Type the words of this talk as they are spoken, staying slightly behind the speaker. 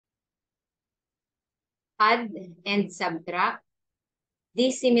add and subtract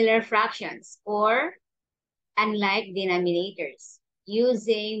dissimilar fractions or unlike denominators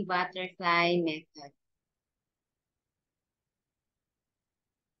using butterfly method.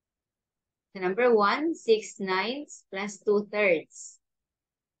 So number 1, 6/9 plus 2/3.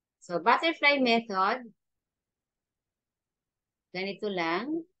 So butterfly method, ganito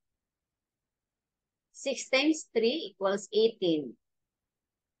lang. 6 times 3 equals 18.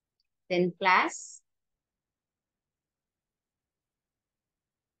 Then plus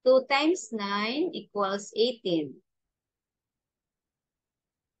 2 times 9 equals 18.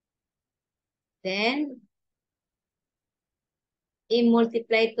 Then,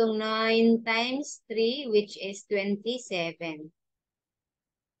 i-multiply itong 9 times 3, which is 27.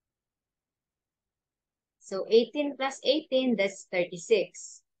 So, 18 plus 18, that's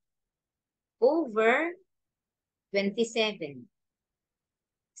 36. Over 27.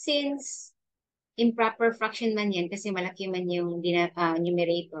 Since improper fraction man yan, kasi malaki man yung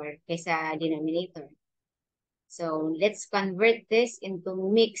numerator kaysa denominator. So, let's convert this into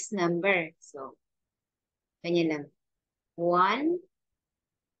mixed number. So, kanya lang. 1,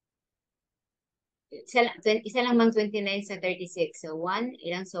 isa lang mang 29 sa 36. So, 1,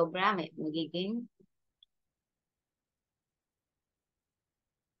 ilang sobra? May magiging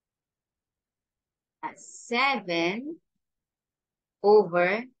 7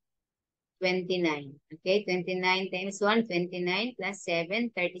 over 29. Okay, 29 times 1, 29 plus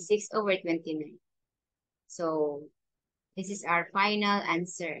 7, 36 over 29. So, this is our final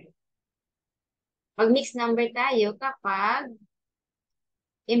answer. Pag mixed number tayo, kapag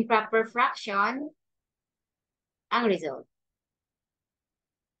improper fraction ang result.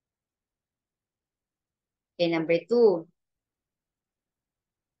 Okay, number 2.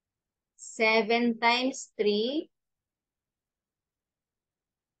 7 times 3,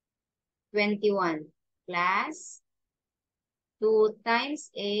 21 plus 2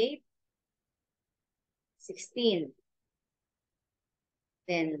 times 8, 16.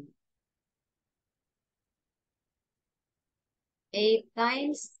 Then 8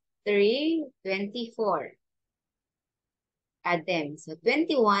 times 3, 24. Add them. So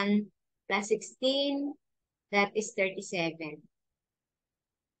 21 plus 16, that is 37.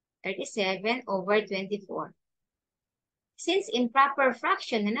 37 over 24. Since improper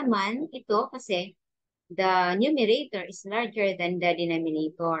fraction na naman, ito kasi the numerator is larger than the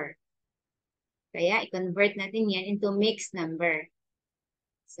denominator. Kaya i-convert natin yan into mixed number.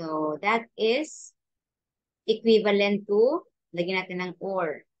 So that is equivalent to, lagyan natin ng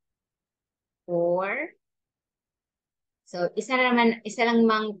or. Or, so isa lang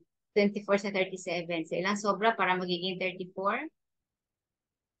mang 24 sa 37. So ilang sobra para magiging 34?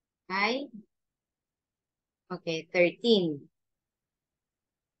 Ay, okay, 13.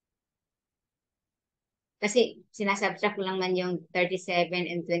 Kasi sinasubtract lang man yung 37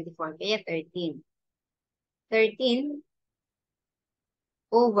 and 24. Kaya 13. 13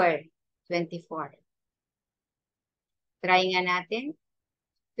 over 24. Try nga natin.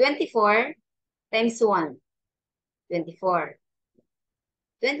 24 times 1. 24.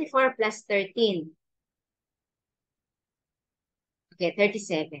 24 plus 13. Okay,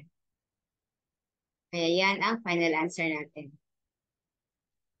 37. Kaya yan ang final answer natin.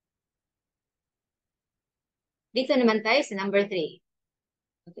 Dito naman tayo sa number 3.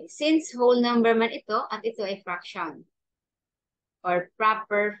 Okay, since whole number man ito at ito ay fraction or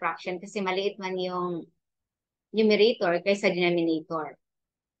proper fraction kasi maliit man yung numerator kaysa denominator.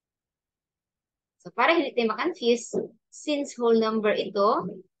 So, para hindi tayo makonfuse, since whole number ito,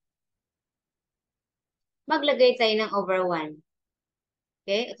 maglagay tayo ng over 1.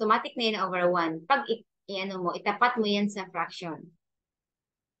 Okay? Automatic na yun over 1. Pag itapat mo yan sa fraction.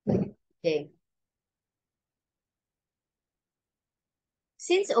 Okay.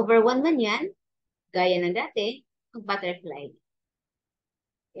 Since over 1 man yan, gaya ng dati, mag-butterfly.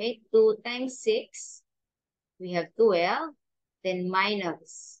 Okay? 2 times 6, we have 12, then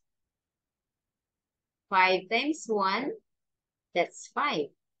minus 5 times 1, that's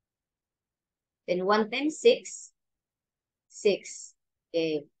 5. Then 1 times 6, 6.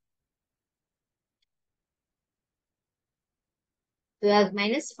 Okay. 12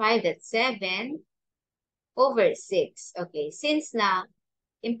 minus 5, that's 7 over 6. Okay, since na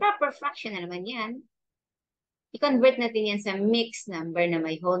improper fraction na naman yan, i-convert natin yan sa mixed number na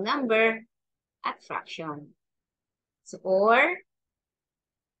may whole number at fraction. So, or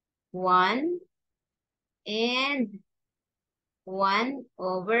 1 and 1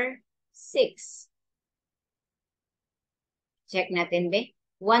 over 6. Check natin, be.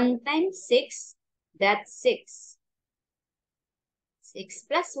 1 times 6, that's 6. 6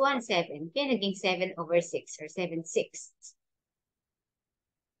 plus 1, 7. Kaya naging 7 over 6 or 7/6.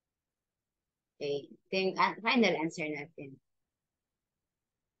 Okay. Ito yung final answer natin.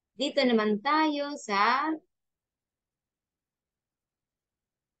 Dito naman tayo sa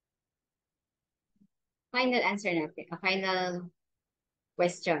final answer natin. A final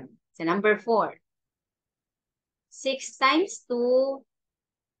question. Sa number 4. 6 times 2,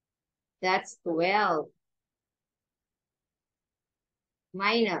 that's 12.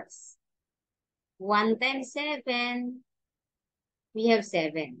 Minus 1 times 7, we have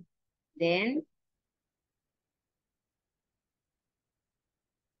 7. Then,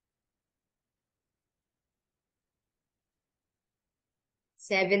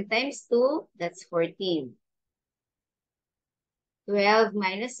 7 times 2, that's 14. 12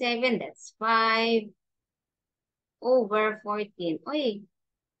 minus 7, that's 5 over 14. Oy,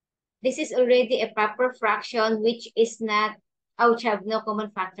 this is already a proper fraction which is not, which have no common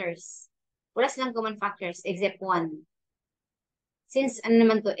factors. Wala silang common factors except 1. Since ano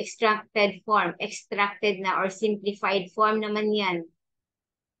naman to, extracted form, extracted na or simplified form naman yan.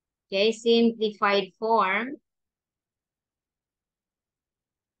 Okay, simplified form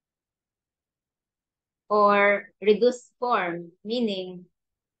or reduced form, meaning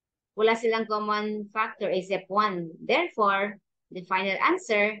wala silang common factor except 1. Therefore, the final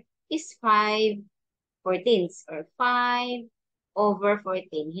answer is 5/14 or 5 over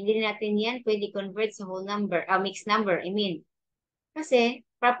 14. Hindi natin yan pwede convert sa whole number, mixed number, I mean. Kasi,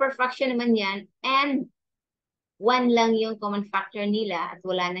 proper fraction naman yan and 1 lang yung common factor nila at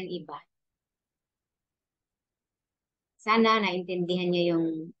wala nang iba. Sana naintindihan nyo yung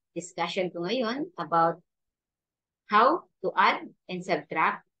discussion ko ngayon about how to add and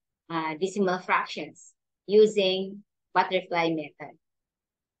subtract decimal fractions using butterfly method.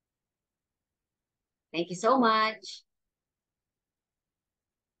 Thank you so much.